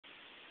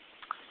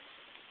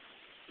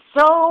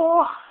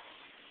So,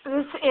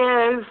 this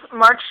is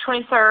March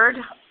 23rd,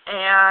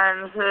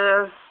 and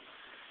this is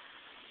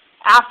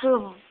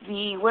after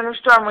the winter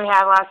storm we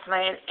had last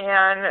night,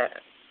 and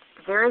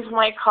there's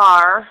my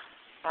car,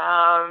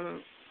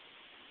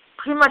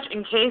 pretty much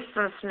encased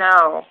in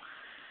snow.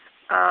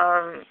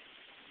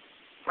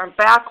 My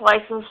back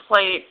license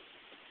plate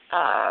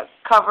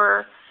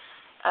cover,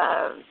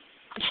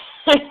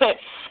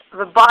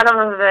 the bottom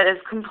of it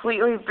is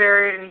completely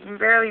buried, and you can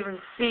barely even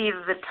see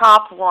the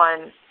top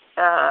one.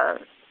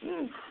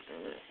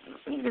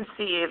 You can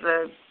see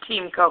the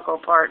Team Coco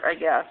part, I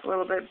guess, a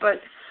little bit,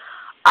 but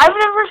I've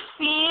never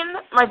seen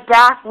my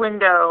back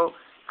window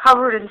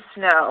covered in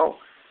snow,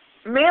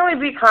 mainly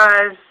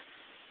because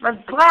my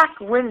back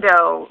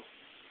window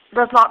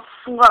does not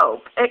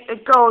slope.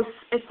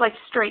 It's like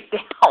straight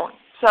down.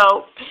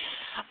 So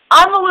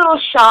I'm a little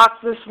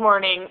shocked this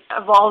morning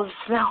of all the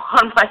snow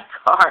on my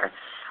car.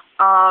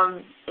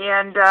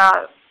 And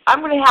I'm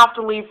going to have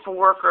to leave for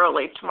work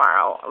early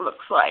tomorrow, it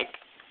looks like.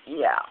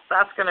 Yeah,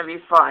 that's going to be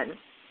fun.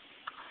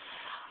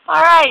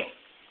 All right.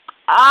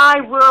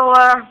 I will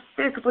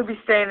basically be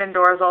staying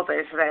indoors all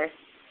day today.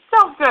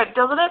 Sounds good,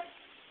 doesn't it?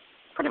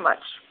 Pretty much,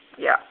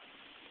 yeah.